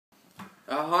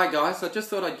Hi guys, I just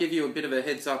thought I'd give you a bit of a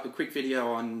heads up, a quick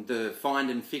video on the Find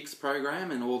and Fix program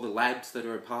and all the labs that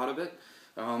are a part of it.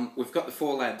 We've got the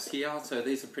 4 labs here, so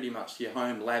these are pretty much your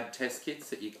home lab test kits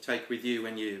that you take with you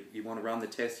when you want to run the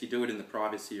test. You do it in the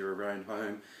privacy of your own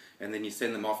home and then you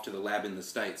send them off to the lab in the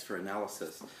States for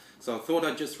analysis. So I thought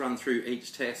I'd just run through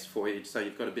each test for you so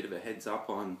you've got a bit of a heads up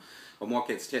on what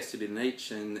gets tested in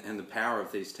each and the power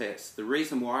of these tests. The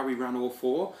reason why we run all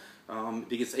 4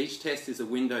 because each test is a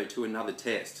window to another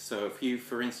test. So if you,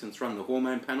 for instance, run the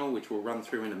hormone panel, which we'll run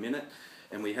through in a minute,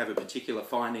 and we have a particular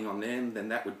finding on them, then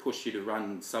that would push you to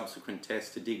run subsequent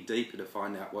tests to dig deeper to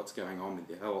find out what's going on with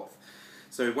your health.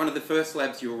 So one of the first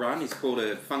labs you'll run is called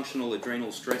a functional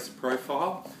adrenal stress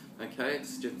profile. Okay,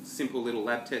 it's just a simple little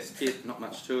lab test kit, not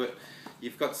much to it.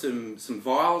 You've got some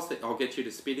vials that I'll get you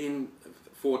to spit in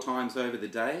 4 times over the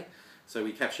day. So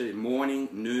we capture in morning,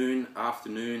 noon,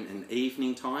 afternoon and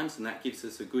evening times, and that gives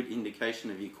us a good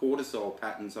indication of your cortisol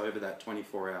patterns over that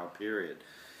 24-hour period.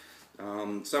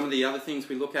 Some of the other things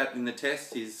we look at in the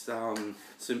test is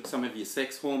some of your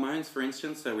sex hormones, for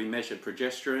instance. So we measure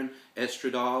progesterone,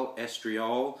 estradiol,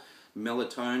 estriol,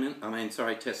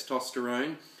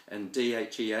 testosterone and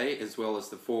DHEA, as well as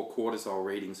the 4 cortisol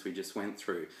readings we just went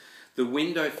through. The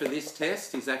window for this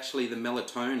test is actually the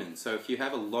melatonin. So if you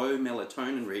have a low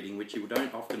melatonin reading, which you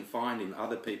don't often find in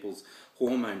other people's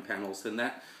hormone panels, then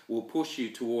that will push you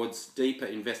towards deeper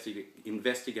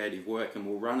investigative work, and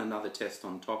we'll run another test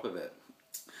on top of it.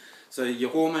 So your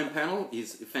hormone panel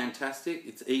is fantastic.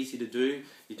 It's easy to do.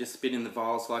 You just spit in the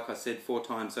vials, like I said, 4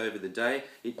 times over the day.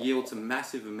 It yields a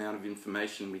massive amount of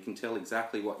information. We can tell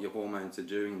exactly what your hormones are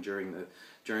doing during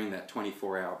that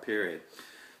 24-hour period.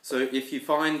 So if you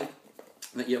find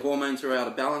that your hormones are out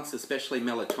of balance, especially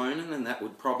melatonin, and that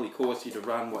would probably cause you to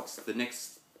run what's the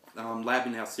next lab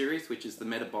in our series, which is the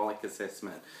metabolic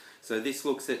assessment. So this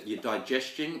looks at your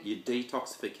digestion, your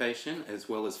detoxification, as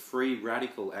well as free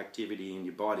radical activity in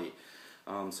your body.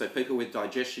 So people with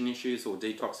digestion issues or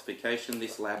detoxification,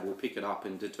 this lab will pick it up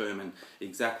and determine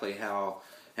exactly how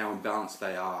imbalanced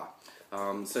they are.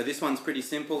 So this one's pretty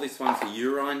simple. This one's a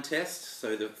urine test.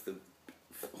 So the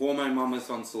hormone one was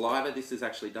on saliva. This is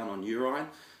actually done on urine.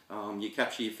 You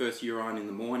capture your first urine in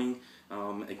the morning.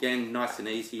 Again, nice and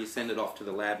easy. You send it off to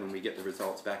the lab and we get the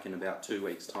results back in about 2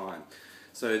 weeks' time.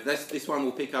 So this one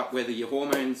will pick up whether your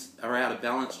hormones are out of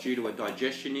balance due to a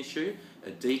digestion issue,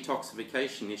 a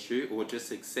detoxification issue, or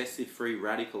just excessive free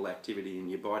radical activity in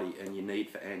your body and your need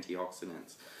for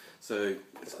antioxidants. So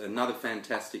it's another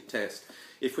fantastic test.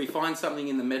 If we find something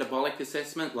in the metabolic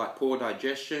assessment like poor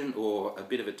digestion or a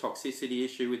bit of a toxicity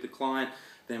issue with the client,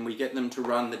 then we get them to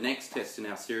run the next test in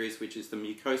our series, which is the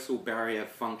mucosal barrier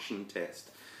function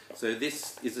test. So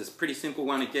this is a pretty simple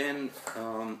one again.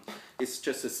 It's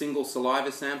just a single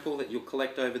saliva sample that you'll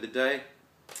collect over the day.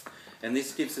 And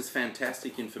this gives us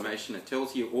fantastic information. It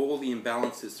tells you all the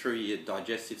imbalances through your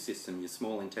digestive system, your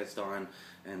small intestine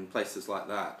and places like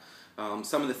that.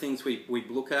 Some of the things we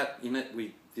look at in it,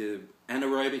 the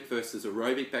anaerobic versus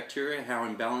aerobic bacteria, how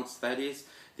imbalanced that is,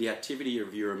 the activity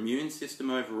of your immune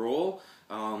system overall.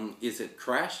 Is it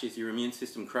crashed? Is your immune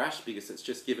system crashed because it's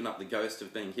just given up the ghost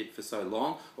of being hit for so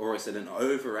long? Or is it an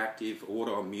overactive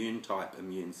autoimmune type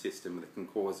immune system that can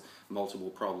cause multiple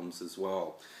problems as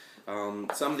well?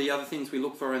 Some of the other things we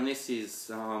look for in this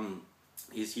is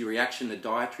your reaction to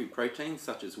dietary proteins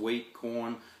such as wheat,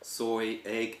 corn, soy,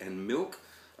 egg and milk.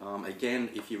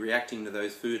 Again, if you're reacting to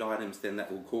those food items, then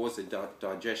that will cause a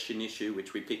digestion issue,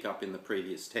 which we pick up in the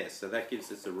previous test. So that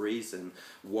gives us a reason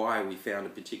why we found a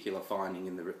particular finding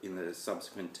in the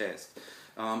subsequent test.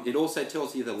 It also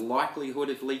tells you the likelihood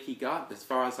of leaky gut. As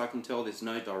far as I can tell, there's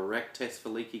no direct test for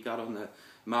leaky gut on the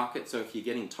market. So if you're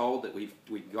getting told that we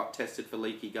got tested for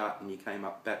leaky gut and you came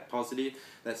up back positive,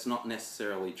 that's not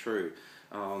necessarily true.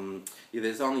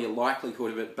 There's only a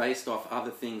likelihood of it based off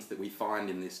other things that we find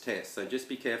in this test. So just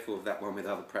be careful of that one with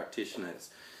other practitioners.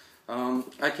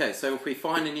 Okay, so if we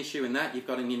find an issue in that, you've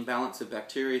got an imbalance of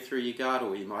bacteria through your gut,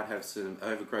 or you might have some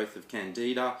overgrowth of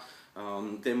candida,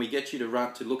 then we get you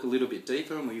to look a little bit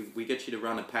deeper, and we get you to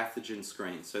run a pathogen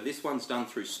screen. So this one's done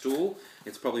through stool.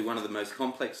 It's probably one of the most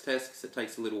complex tests because it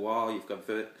takes a little while. You've got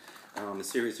a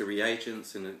series of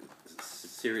reagents and a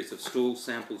series of stool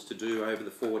samples to do over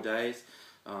the 4 days.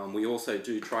 We also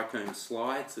do trichome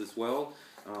slides as well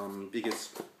because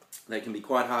they can be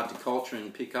quite hard to culture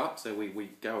and pick up, so we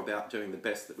go about doing the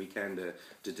best that we can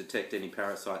to detect any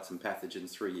parasites and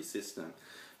pathogens through your system.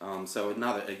 So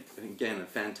again, a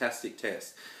fantastic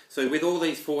test. So with all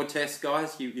these 4 tests,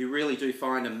 guys, you really do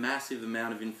find a massive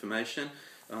amount of information.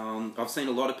 I've seen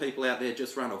a lot of people out there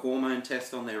just run a hormone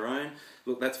test on their own.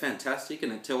 Look, that's fantastic,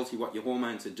 and it tells you what your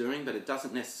hormones are doing, but it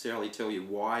doesn't necessarily tell you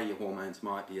why your hormones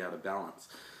might be out of balance.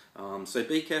 So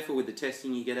be careful with the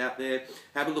testing you get out there.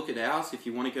 Have a look at ours. If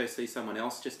you want to go see someone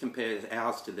else, just compare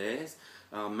ours to theirs.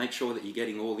 Make sure that you're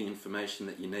getting all the information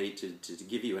that you need to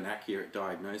give you an accurate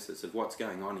diagnosis of what's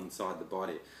going on inside the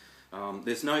body.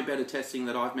 There's no better testing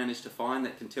that I've managed to find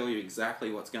that can tell you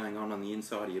exactly what's going on the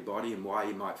inside of your body and why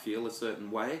you might feel a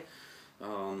certain way.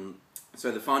 So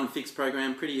the Find and Fix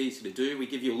program, pretty easy to do. We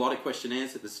give you a lot of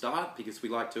questionnaires at the start because we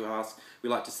like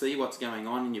to see what's going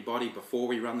on in your body before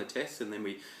we run the test, and then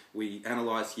we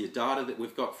analyse your data that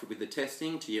we've got with the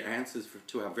testing to your answers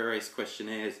to our various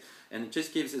questionnaires, and it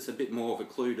just gives us a bit more of a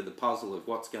clue to the puzzle of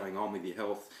what's going on with your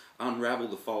health, unravel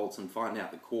the folds and find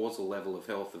out the causal level of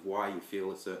health of why you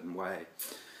feel a certain way.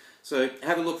 So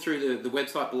have a look through the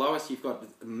website below us. You've got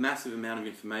a massive amount of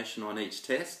information on each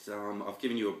test. I've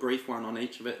given you a brief one on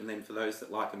each of it, and then for those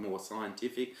that like a more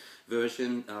scientific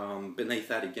version, beneath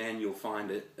that again you'll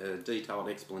find a detailed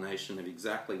explanation of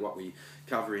exactly what we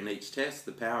cover in each test,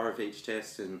 the power of each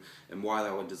test, and why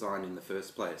they were designed in the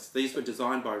first place. These were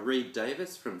designed by Reed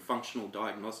Davis from Functional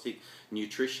Diagnostic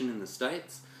Nutrition in the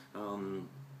States.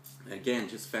 Again,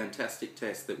 just fantastic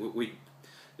tests that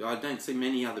I don't see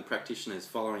many other practitioners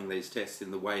following these tests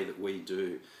in the way that we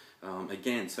do.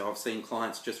 Again, so I've seen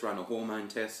clients just run a hormone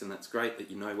test, and that's great that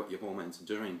you know what your hormones are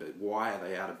doing, but why are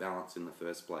they out of balance in the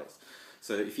first place?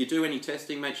 So if you do any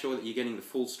testing, make sure that you're getting the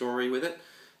full story with it.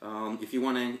 If you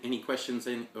want any questions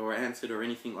or answered or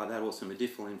anything like that, or some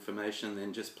additional information,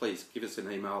 then just please give us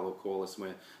an email or call us.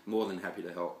 We're more than happy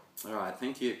to help. All right,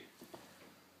 thank you.